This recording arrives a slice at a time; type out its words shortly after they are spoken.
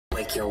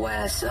wake your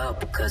ass up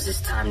because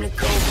it's time to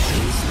go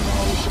beast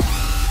mode.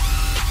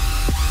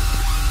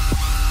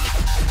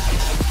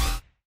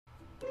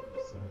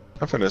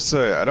 I'm finna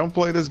say, I don't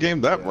play this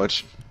game that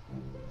much.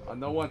 I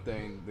know one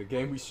thing, the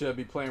game we should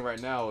be playing right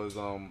now is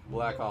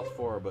Black Ops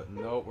 4, but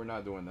no, we're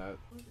not doing that.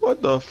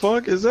 What the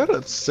fuck? Is that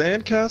a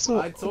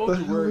sandcastle? I told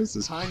you we're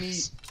tiny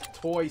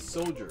toy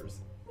soldiers.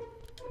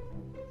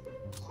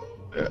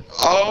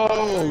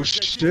 Oh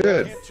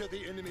shit!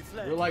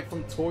 We're like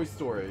from Toy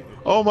Story.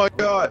 Oh my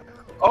god!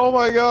 Oh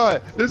my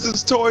god! This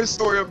is Toy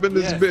Story up in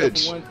this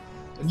bitch!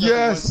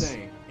 Yes!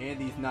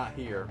 Andy's not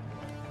here.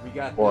 We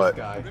got what?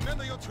 This guy.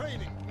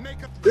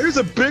 There's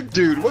a big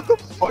dude! What the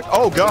fuck?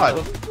 Oh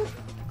god!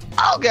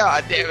 Oh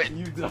god damn it!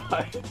 You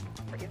died.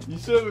 You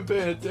should have been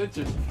paying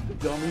attention,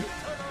 dummy.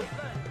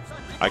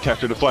 I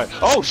captured the flag.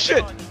 Oh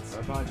shit!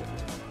 Right behind you.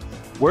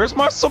 Where's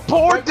my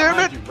support, damn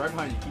it? Right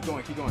behind you. Keep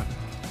going, keep going.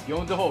 Go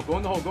in the hole, go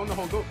in the hole, go in the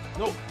hole, go.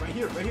 No, right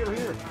here, right here, right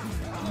here.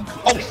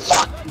 Oh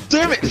fuck!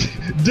 Damn it!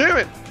 Damn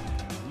it!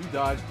 You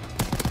died.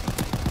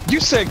 You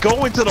said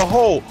go into the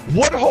hole.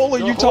 What hole are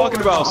you talking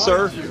about,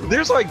 sir? You.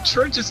 There's like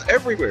trenches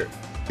everywhere.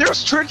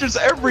 There's trenches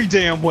every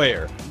damn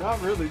where.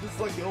 Not really. This is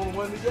like the only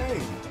one in the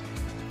game.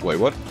 Wait,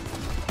 what?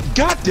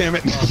 God damn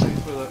it!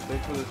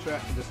 Thanks for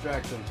the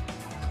distraction.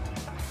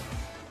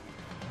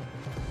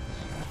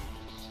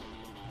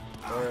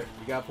 Alright,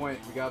 we got a point,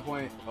 we got a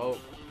point. Oh,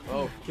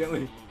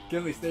 Kinley,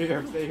 stay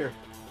here, stay here.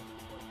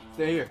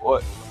 Stay here.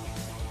 What?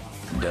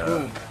 Duh.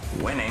 Boom.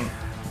 Winning.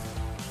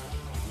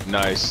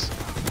 Nice.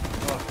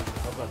 Oh,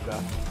 how about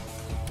that?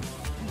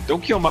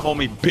 Don't kill my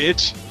homie,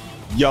 bitch.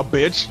 Ya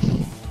bitch.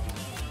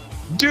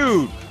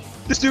 Dude,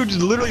 this dude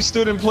just literally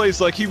stood in place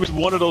like he was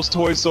one of those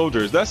toy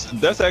soldiers.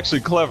 That's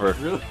actually clever.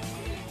 Really?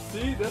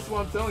 See, that's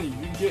what I'm telling you.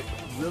 You can get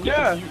really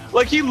confused.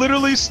 Like he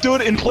literally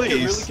stood in You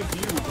place. get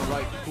really confused on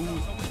like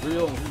who's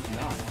real and who's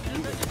not.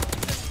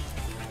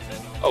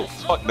 Oh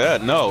fuck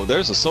that! No,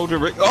 there's a soldier.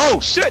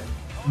 Oh shit!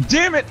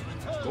 Damn it!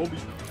 Kobe.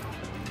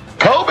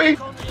 Kobe!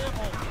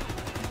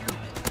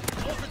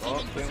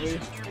 Oh, Kinley,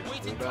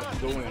 we're about to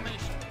go in.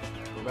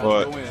 We're about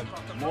What? to go in.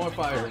 More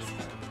fires.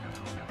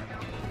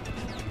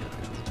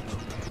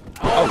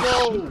 Oh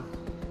no!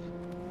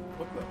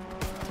 What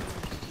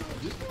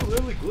the? This will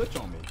really glitch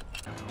on me.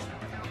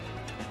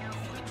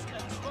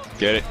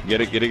 Get it,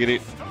 get it, get it, get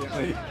it.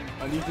 Kinley,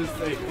 I need to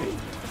save me.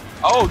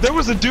 Oh, there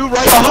was a dude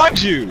right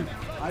behind you!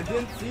 I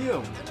didn't see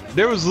him.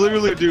 There was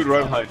literally a dude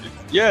right behind you.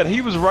 Yeah, he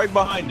was right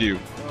behind you.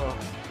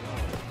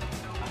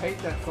 I hate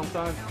that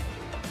sometimes.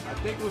 I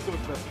think it was the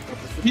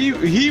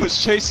He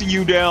was chasing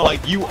you down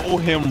like you owe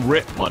him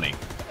rent money.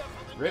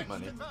 rent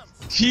money.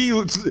 He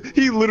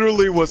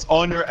literally was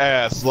on your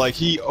ass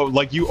like you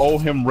owe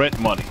him rent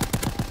money.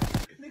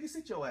 Nigga,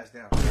 sit your ass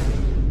down.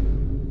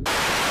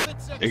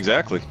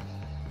 Exactly.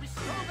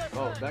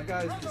 Oh, that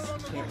guy's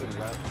just camping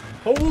right.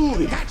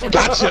 Holy!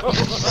 Gotcha.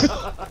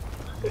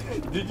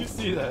 Did you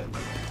see that?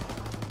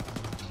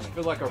 I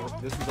feel like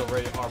this is a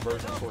rated R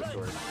version of Toy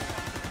Story.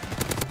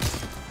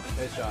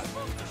 Headshot.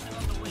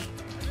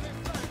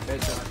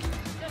 Headshot.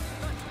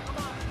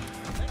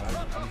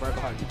 I'm right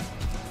behind you.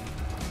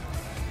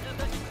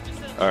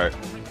 Alright.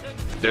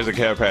 There's a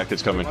care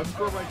package coming. I'm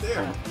right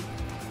there.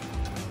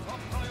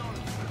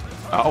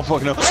 I don't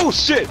fucking know. Oh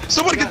shit!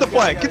 Somebody get the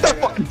flag! Get that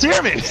fucking.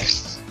 Damn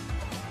it!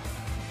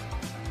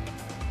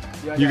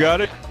 Yeah, You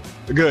got it?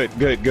 Good,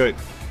 good, good.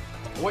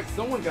 Wait,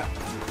 someone I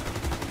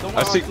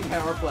on see. our team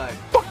had our flag.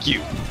 Fuck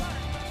you!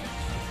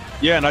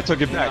 Yeah, and I took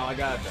it Now back. I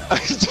got it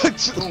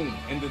back. Boom,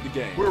 ended the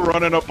game. We're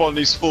running up on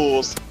these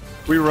fools.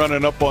 We're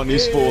running up on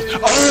these fools.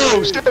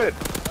 Oh shit!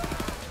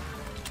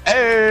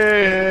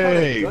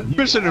 Hey!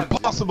 Mission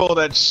Impossible,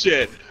 that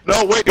shit.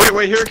 No, wait,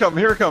 here it come,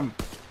 here it come.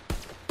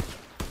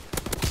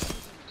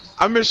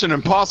 I'm Mission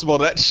Impossible,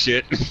 that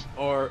shit.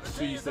 Or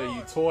should you say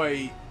you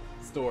Toy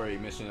Story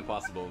Mission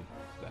Impossible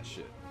that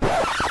shit?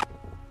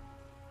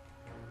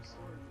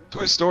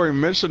 Toy Story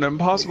Mission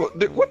Impossible.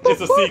 Dude, what the It's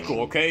fuck? a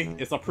sequel, okay?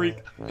 It's a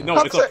No,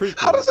 How it's does a prequel.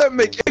 How does that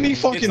make any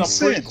fucking it's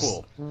a sense?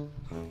 prequel.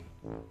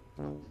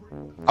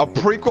 A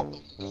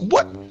prequel?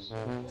 What?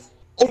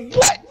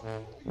 What?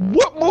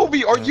 What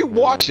movie are you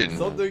watching?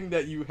 Something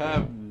that you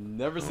have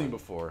never seen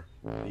before.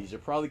 You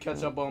should probably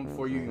catch up on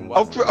before you can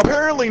watch it.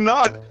 Apparently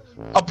not.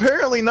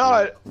 Apparently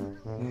not.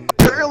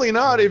 Apparently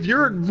not. If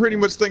you're pretty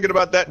much thinking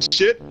about that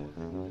shit.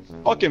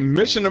 Fucking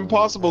Mission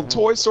Impossible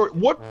Toy Story.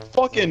 What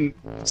fucking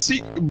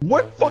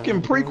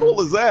prequel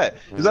is that?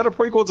 Is that a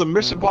prequel to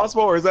Mission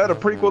Impossible or is that a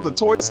prequel to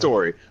Toy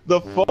Story?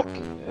 The fuck?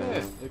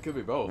 Yeah, it could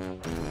be both.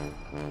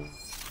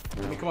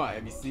 I mean, come on,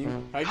 have you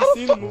seen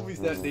the movies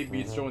that they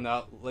be showing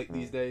out like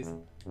these days?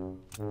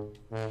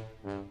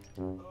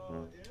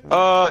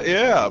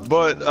 Yeah,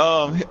 but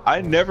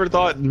I never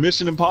thought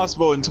Mission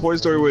Impossible and Toy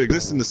Story would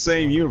exist in the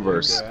same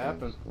universe. It could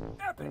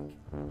happen.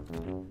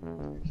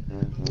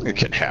 It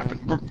can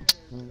happen.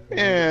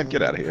 Yeah,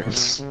 get out of here.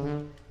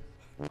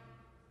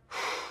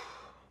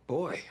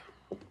 Boy,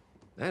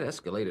 that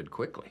escalated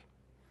quickly.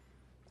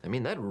 I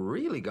mean, that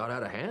really got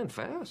out of hand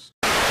fast.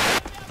 Okay.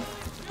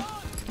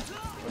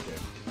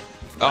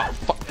 Oh,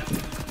 fuck.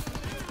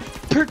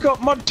 Pick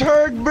up my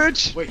tag,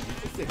 bitch! Wait, you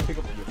just said pick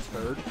up your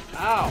turd?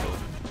 Ow!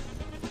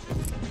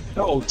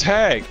 No,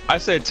 tag. I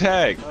said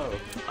tag. Oh,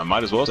 I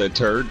might as well say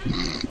turd. okay.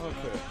 Just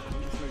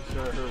make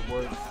sure her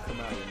words come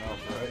out of your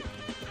mouth, right?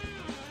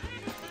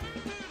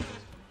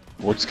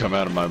 What's come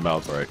out of my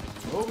mouth right?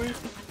 Movie?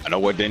 I know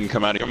what didn't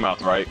come out of your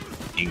mouth right.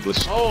 English.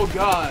 Oh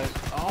god!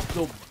 Off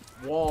the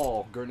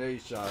wall,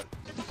 grenade shot.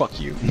 Fuck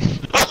you.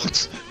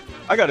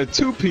 I got a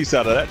 2-piece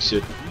out of that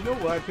shit. You know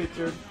what I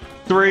pictured?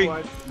 3. You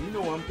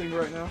know what I'm thinking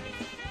right now?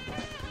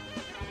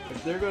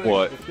 If they're gonna,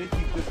 What? if they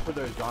keep this for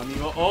their zombie,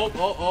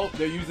 oh,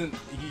 he's using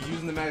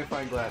the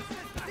magnifying glass.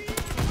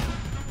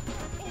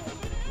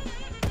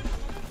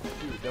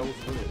 Dude, that was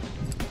weird.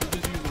 He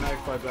just used the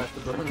magnifying glass to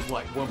burn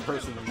like one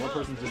person, and one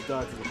person just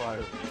died to the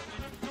fire.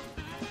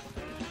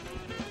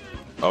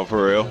 Oh,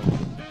 for real?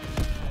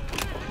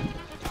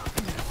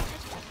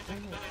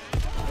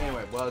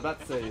 Anyway, what I was about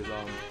to say is,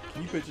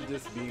 can you picture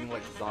this being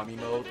like zombie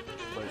mode,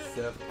 but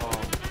except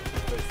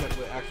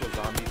with actual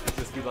zombies, it'd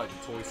just be like the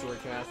Toy Story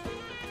cast.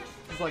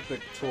 It's like the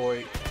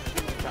toy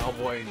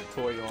cowboy and the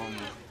toy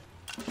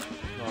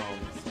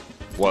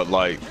What,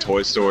 like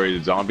Toy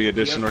Story Zombie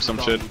Edition or some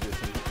zombie shit?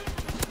 edition.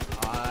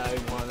 I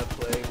wanna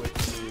play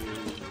with you.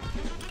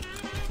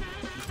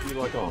 Just be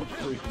like all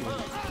creepy.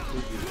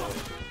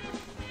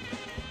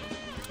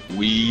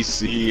 We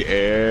see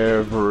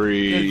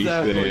everything.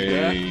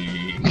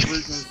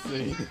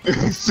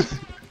 Frequency.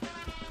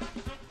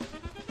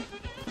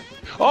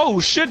 Oh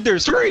shit,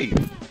 there's 3! Where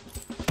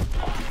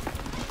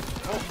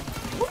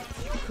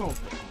did you come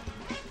from?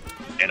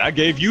 And I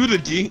gave you the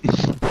D.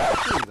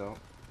 Please don't.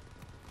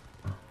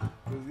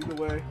 Because either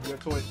way, your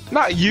toy.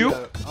 Not you.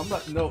 Yeah, I'm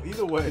not. No,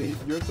 either way,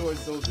 your toy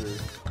soldier.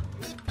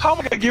 How am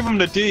I gonna give him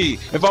the D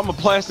if I'm a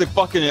plastic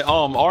fucking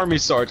army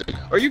sergeant?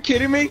 Are you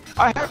kidding me?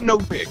 I have no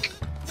pick.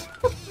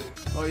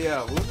 Oh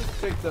yeah, we'll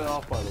just take that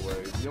off. By the way,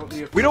 you don't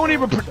need. We don't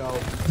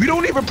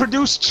even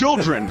produce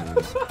children.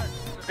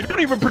 We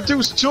don't even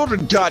produce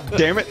children. God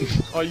damn it!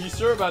 Are you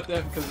sure about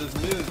that? Because this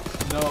is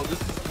no.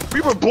 This is. We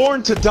were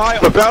born to die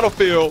on the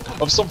battlefield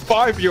of some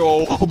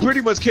 5-year-old who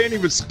pretty much can't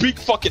even speak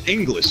fucking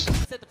English.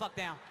 Sit the fuck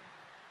down.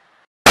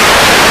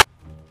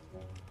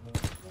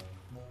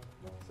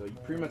 So you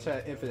pretty much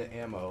had infinite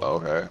ammo.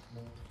 Okay.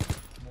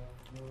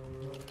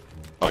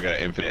 I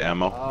got infinite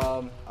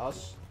ammo.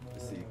 Let's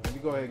see. Let me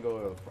go ahead and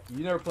go.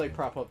 You never played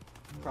prop hunt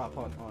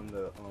on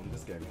the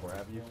this game before,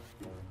 have you?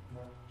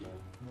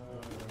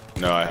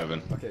 No, I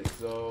haven't. Okay,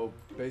 so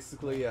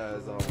basically,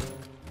 as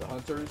the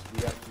hunters, we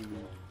have to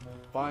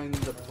find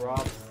the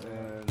props,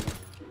 and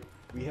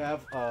we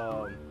have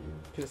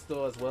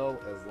pistol as well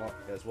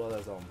as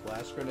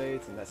flash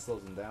grenades, and that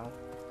slows them down.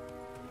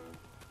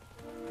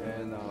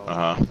 And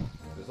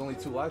there's only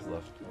 2 lives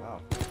left.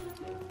 Wow.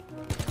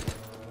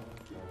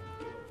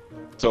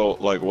 So,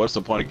 like, what's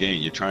the point of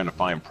game? You're trying to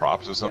find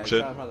props or some Yeah,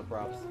 shit? trying to find the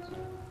props.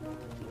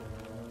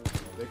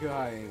 They could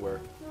hide anywhere.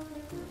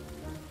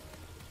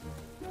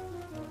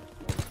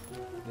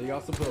 You can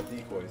also put up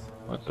decoys.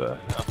 What the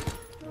hell?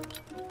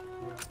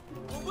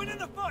 We're winning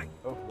the fight.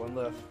 Oh, one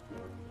left.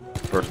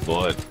 First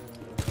blood.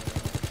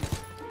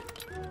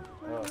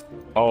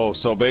 Oh,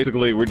 so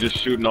basically we're just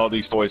shooting all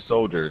these toy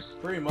soldiers.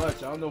 Pretty much.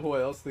 I don't know who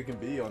else they can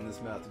be on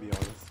this map, to be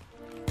honest.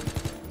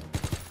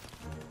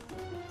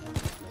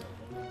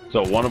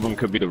 So one of them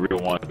could be the real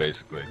one,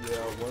 basically. Yeah,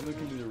 one of them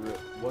can be the real.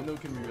 One of them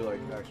can be like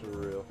actual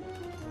real.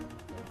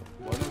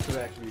 One of them could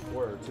actually be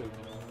horror too.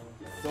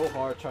 It's so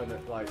hard trying to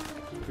like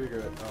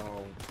figure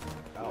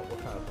out what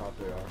kind of prop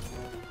they are.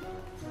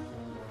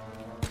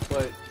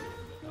 But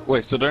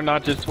Wait, so they're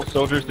not just toy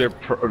soldiers? They're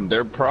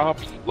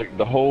props, like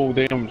the whole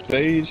damn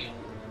stage.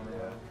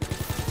 yeah.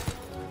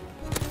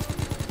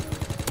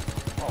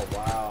 Oh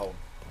wow.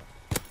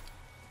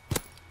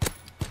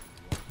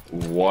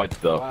 What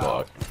the Wow.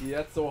 fuck? See,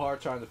 that's so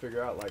hard trying to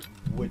figure out like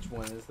which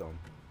one is them.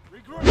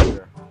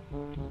 There.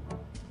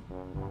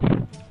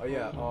 Oh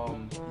yeah.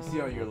 You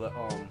see on your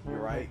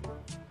right,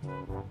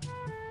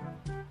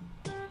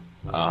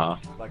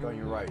 like on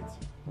your right.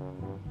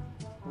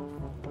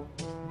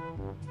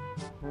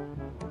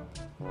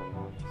 I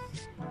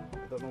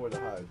don't know where to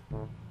hide.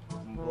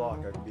 I'm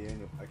blocked. I could be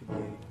any. I could be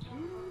any.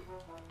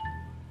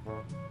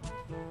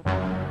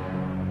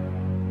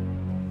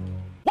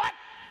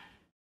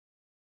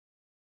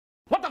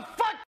 What the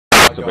fuck?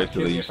 Oh, So God,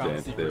 basically Kenny, you I found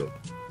the stand secret. still.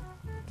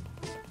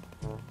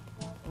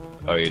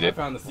 Oh, you I did?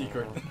 found the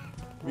secret.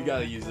 We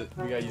gotta use it.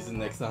 We gotta use it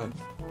next time.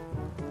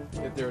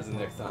 If there is a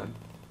next time.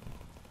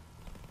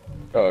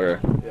 Oh,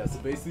 okay. Yeah, so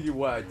basically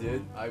what I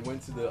did, I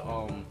went to the,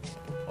 oh,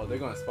 they're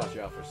gonna spot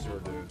you out for sure,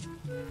 dude.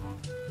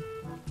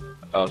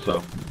 Oh,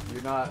 so.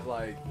 You're not,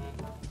 like,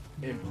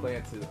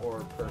 implanted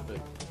or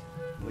perfectly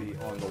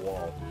on the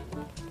wall.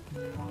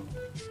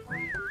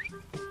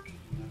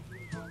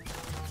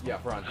 Yeah,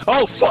 run.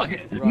 Oh, fuck!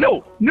 Run.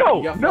 No! No!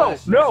 You got No!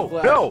 flash. No!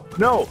 Flash. No!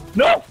 No!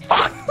 No!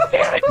 Fuck!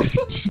 Damn it!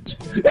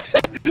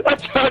 I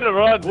tried to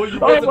run! Well, you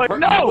I was wasn't, like, you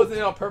no! wasn't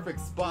in a perfect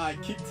spot, I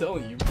keep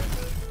telling you.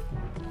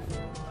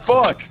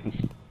 Fuck!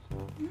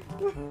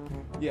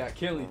 Yeah,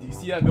 Kenley, do you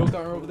see that milk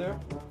armor over there?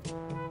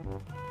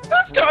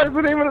 This guy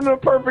isn't even in the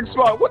perfect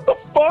spot. What the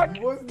fuck?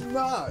 Was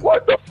not.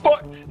 What the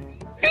fuck?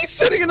 He's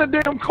sitting in the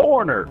damn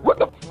corner. What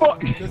the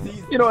fuck?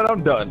 You know what?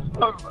 I'm done.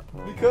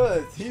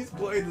 Because he's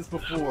played this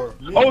before.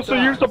 Oh, so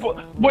you're supposed.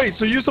 Wait,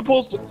 so you're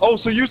supposed to. Oh,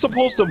 so you're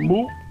supposed to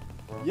move?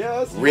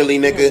 Yes. Really,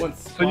 nigga?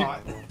 So you,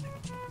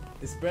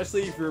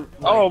 especially if you're.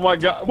 Like, oh my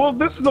god. Well,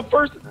 this is the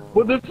first.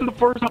 Well, this is the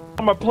first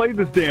time I played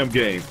this damn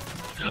game,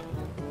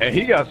 and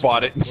he got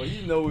spotted. Well,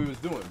 you know what he was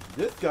doing.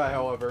 This guy,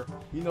 however,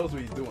 he knows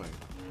what he's doing.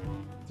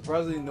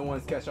 Surprisingly, no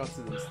one's catch on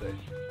to this stage.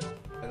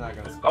 They're not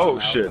gonna spot him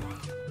out. Shit.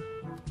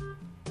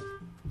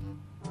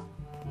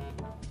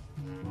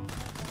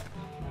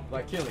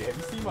 Like Kelly, have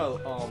you seen my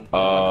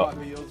prop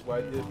videos where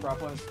I did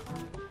prop hunts?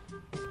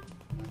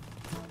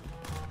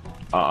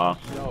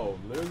 No,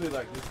 literally,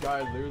 like this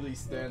guy literally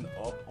stand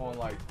up on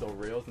like the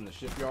rails in the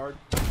shipyard.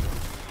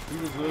 He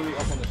was literally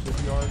up on the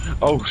shipyard.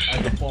 Oh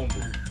at the phone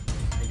booth.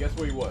 And guess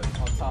where he was?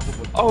 On top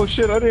of a. Oh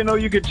shit! I didn't know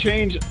you could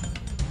change.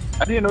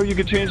 I didn't know you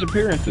could change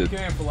appearances. You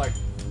can for like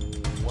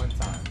one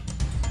time.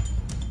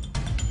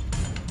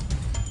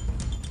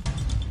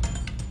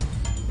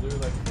 It's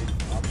literally like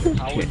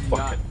how are you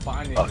not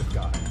finding this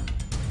guy?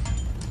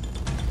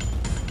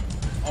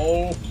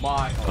 Oh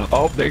my!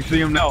 Oh, they see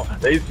him now.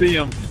 They see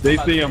him. They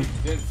see him.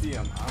 Didn't see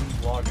him.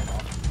 I'm logging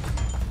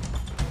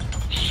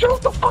off.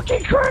 Shoot the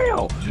fucking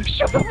trail!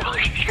 Shoot the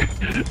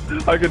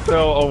fucking. I could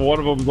tell one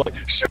of them's like,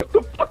 shoot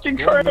the fucking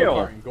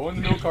trail. Go in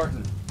the milk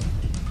carton.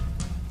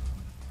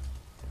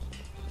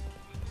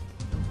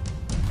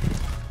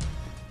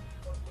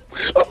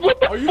 What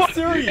the Are you fuck?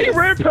 serious? He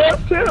ran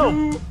past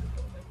him.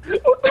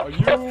 Are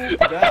you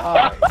that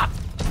high?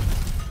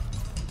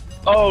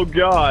 Oh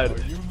god.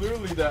 Are you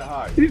literally that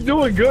high? He's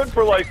doing good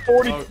for like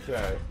 40.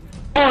 Okay.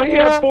 Oh, he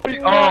has 40.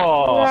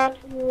 Oh.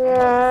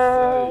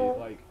 Say,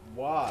 like,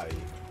 why?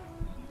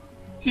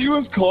 He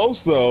was close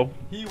though.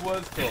 He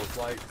was close.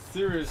 Like,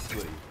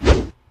 seriously.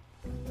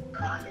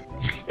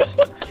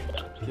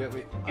 Can't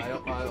we? I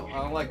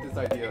don't like this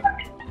idea.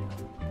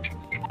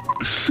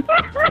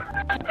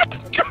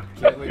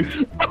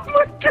 Kelly. Oh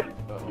my god.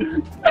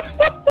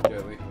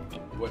 Kelly,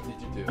 what did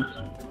you do?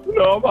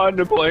 No, I'm hiding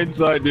in plain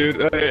sight, dude.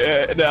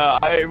 Nah,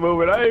 I ain't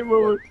moving. I ain't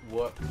moving.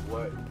 What?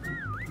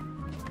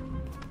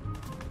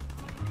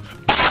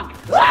 No!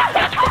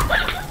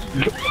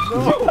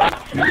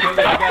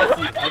 Kelly, I gotta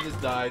see. I just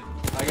died.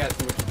 I gotta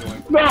see what you're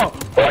doing. No! I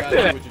Fuck gotta see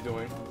that! what you're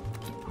doing.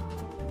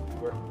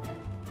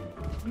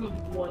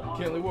 Where?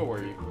 Kelly, where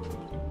were you?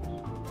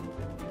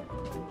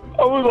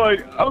 I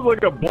was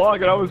like a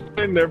block, and I was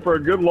sitting there for a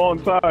good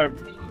long time.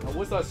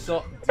 What's that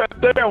shot? That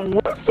damn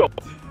whistle!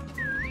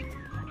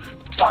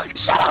 Fuck!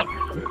 Shut up!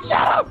 Shut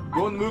up!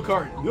 Go in the milk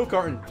carton. Milk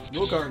carton.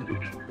 Milk carton.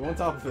 Go on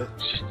top of it.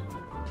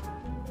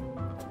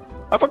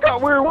 I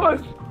forgot where it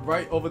was.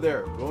 Right over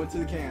there. Go into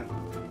the can.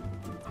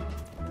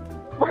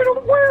 Right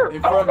over where?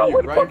 In front of you.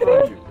 Right in front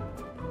of you.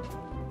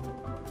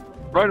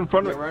 Right in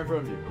front of Yeah, me. right in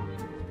front of you.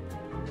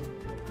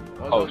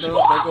 Oh,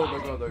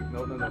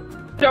 no, no.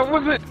 That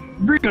wasn't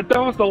Rita. That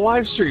was the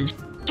live stream.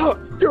 Shut up.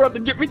 You're about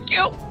to get me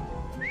killed.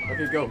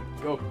 Okay, go.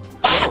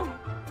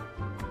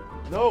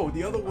 No,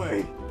 the other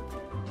way.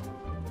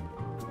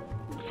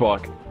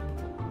 Fuck.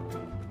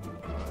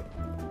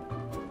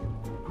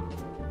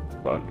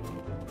 Fuck.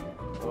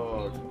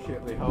 Oh,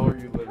 Kitley, how are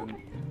you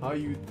living? How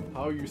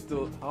are you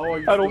still?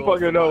 I don't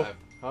fucking know.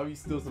 How you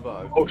still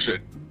survive? Oh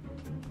shit.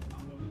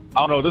 I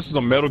don't know. This is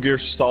a Metal Gear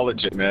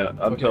Solid shit, man.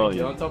 I'm telling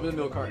Get you. on top of the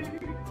milk carton.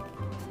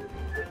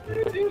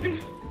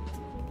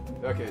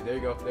 Okay, there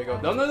you go.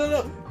 No.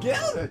 Get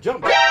out of there.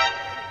 Jump.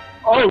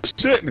 Oh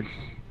shit.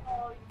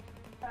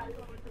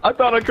 I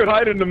thought I could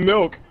hide in the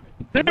milk.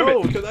 Damn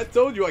No, it. because I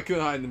told you I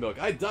couldn't hide in the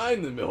milk. I died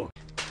in the milk.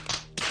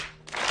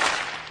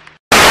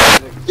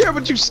 Yeah,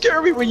 but you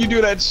scare me when you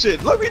do that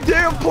shit. Let me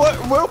damn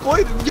well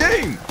play the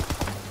game.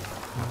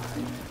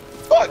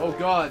 Fuck. Oh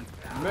god.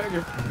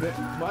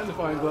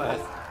 Magnifying glass.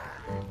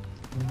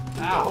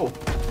 Ow.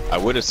 I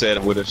would have said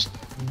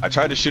I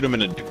tried to shoot him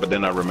in the dick, but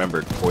then I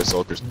remembered toy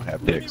soldiers don't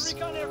have dicks.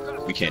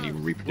 We can't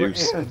even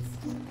reproduce. We're ants.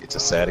 It's a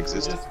sad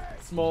existence.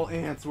 Just small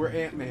ants. We're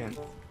Ant-Man.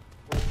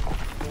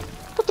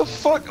 What the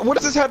fuck? What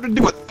does this have to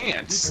do with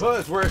ants?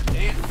 Because we're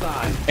ant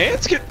size.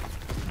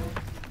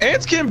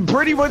 Ants can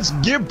pretty much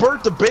give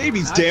birth to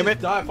babies, damn it.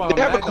 They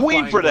have a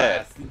queen for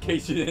that. In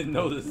case you didn't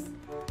notice.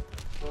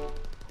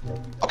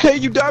 Okay,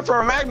 you died for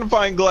a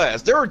magnifying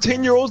glass. There are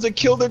 10-year-olds that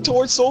kill their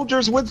toy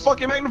soldiers with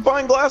fucking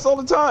magnifying glass all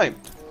the time.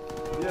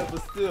 Yeah,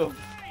 but still.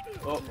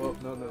 Oh,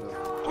 no.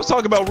 I was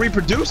talking about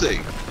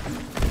reproducing.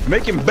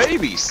 Making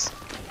babies.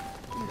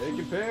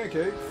 Making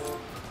pancakes.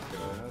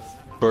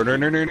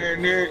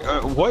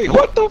 Wait,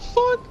 what the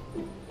fuck?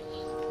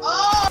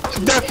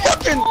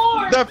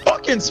 That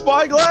fucking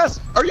spyglass?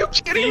 Are you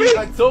kidding me?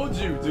 I told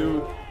you,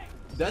 dude.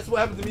 That's what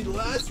happened to me the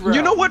last round.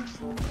 You know what?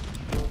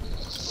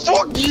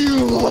 Fuck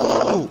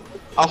you!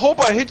 I hope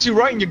I hit you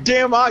right in your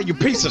damn eye, you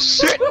piece of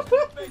shit!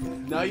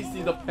 Now you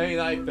see the pain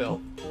I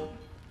felt.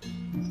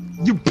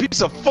 You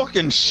piece of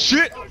fucking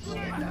shit!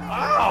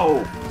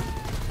 Ow!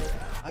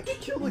 I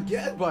get killed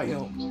again by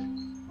him.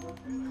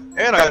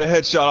 And I got a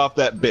headshot off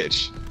that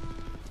bitch.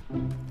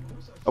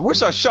 I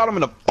wish I shot him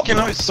in the fucking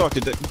eye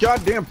socket, that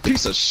goddamn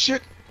piece of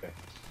shit.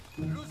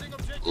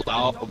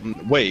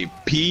 Wait,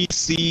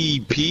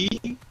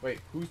 PCP? Wait,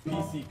 who's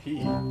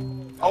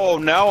PCP? Oh,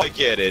 now I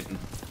get it.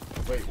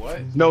 Wait,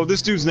 what? No,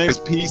 this dude's name is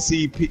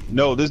PCP.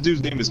 No, this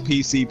dude's name is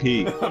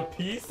PCP.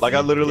 PCP? Like, I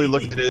literally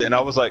looked at it and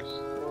I was like,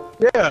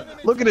 yeah,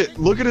 look at it.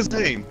 Look at his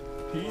name.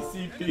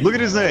 PCP. Look at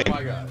his name. Oh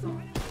my god.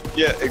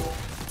 Yeah.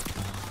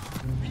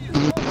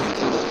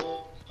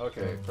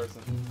 Okay,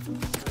 person.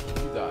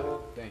 You died.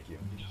 Thank you.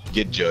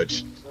 Get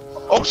judged.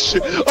 Oh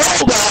shit!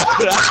 Oh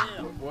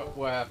god!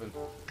 What happened?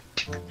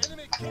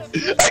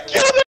 I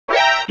killed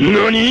him!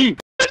 NANI?!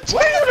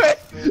 Wait a minute!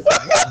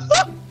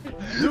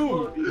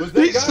 Dude, was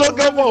that He guy snuck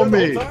up on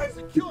me!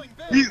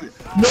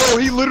 No,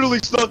 he literally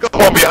snuck up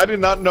on me. I did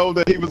not know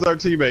that he was our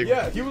teammate.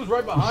 Yeah, he was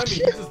right behind me.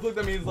 He just looked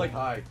at me and was like,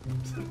 hi.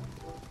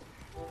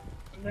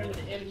 He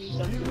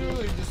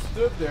literally just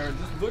stood there and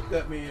just looked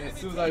at me, and as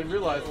soon as I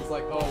realized, it's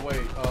like, oh wait,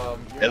 you're not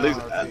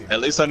on our team.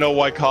 At least I know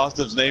why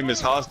Kostev's name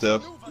is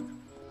Kostev.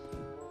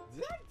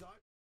 Did I die?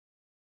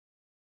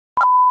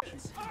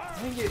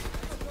 Dang it.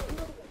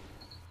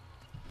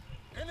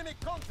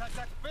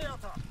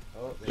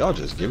 Oh, Y'all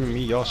just giving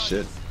me y'all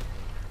shit.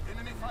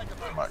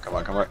 Come on, come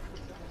on, come on.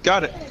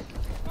 Got it.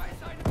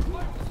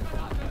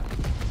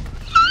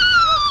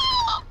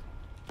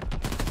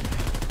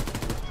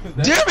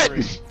 Damn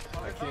it! Scream.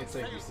 I can't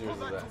take you serious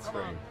with that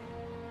scream.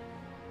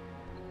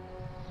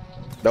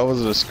 That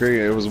wasn't a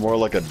scream. It was more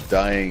like a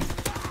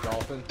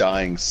Dolphin?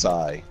 dying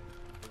sigh.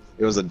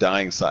 It was a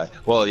dying sigh.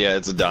 Well, yeah,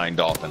 it's a dying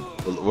dolphin.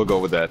 We'll go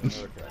with that.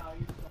 Okay.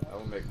 That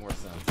will make more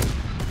sense.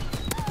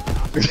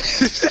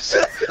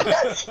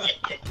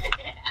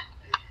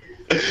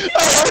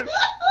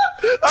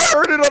 I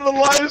heard it on the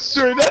live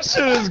stream. That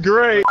shit is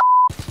great.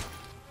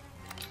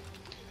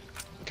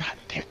 God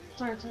damn it.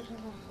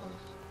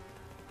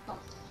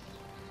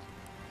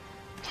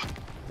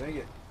 Dang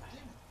it.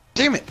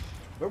 Damn it.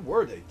 Where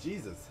were they?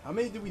 Jesus. How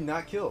many did we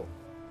not kill?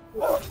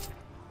 I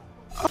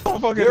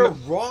don't fucking They're know.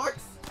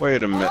 rocks?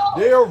 Wait a minute.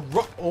 They're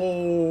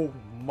oh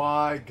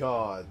my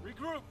god.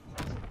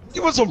 He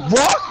was a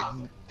rock?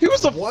 He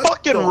was a What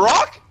fucking the-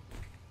 rock?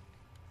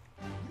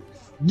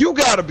 You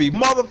gotta be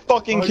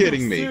motherfucking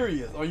kidding me. Are you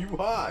serious? Are you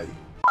high?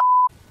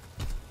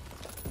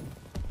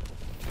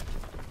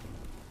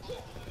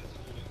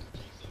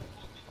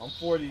 I'm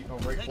 40, I'm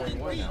rank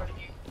 41 now.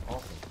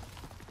 Awesome.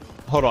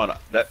 Hold on.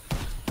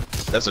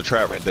 That's a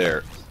trap right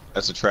there.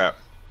 That's a trap.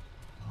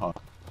 Huh.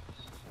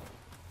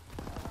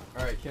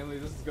 Alright, Kenley,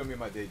 this is gonna be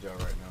my day job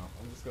right now.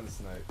 I'm just gonna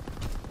snipe.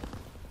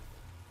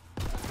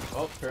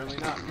 Oh, apparently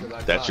not, because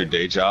I That's your died.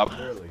 day job?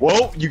 Barely.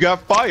 Whoa, you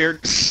got fired.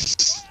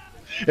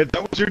 If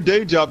that was your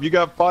day job, you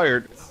got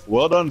fired.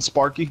 Well done,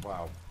 Sparky.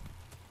 Wow.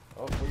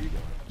 Oh, where you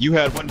going? You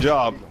had one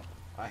job.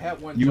 I had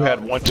one You job. had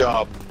and one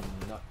someone job.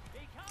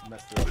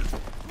 Messed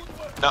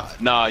it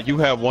up. Nah, you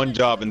had one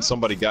job and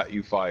somebody got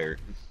you fired.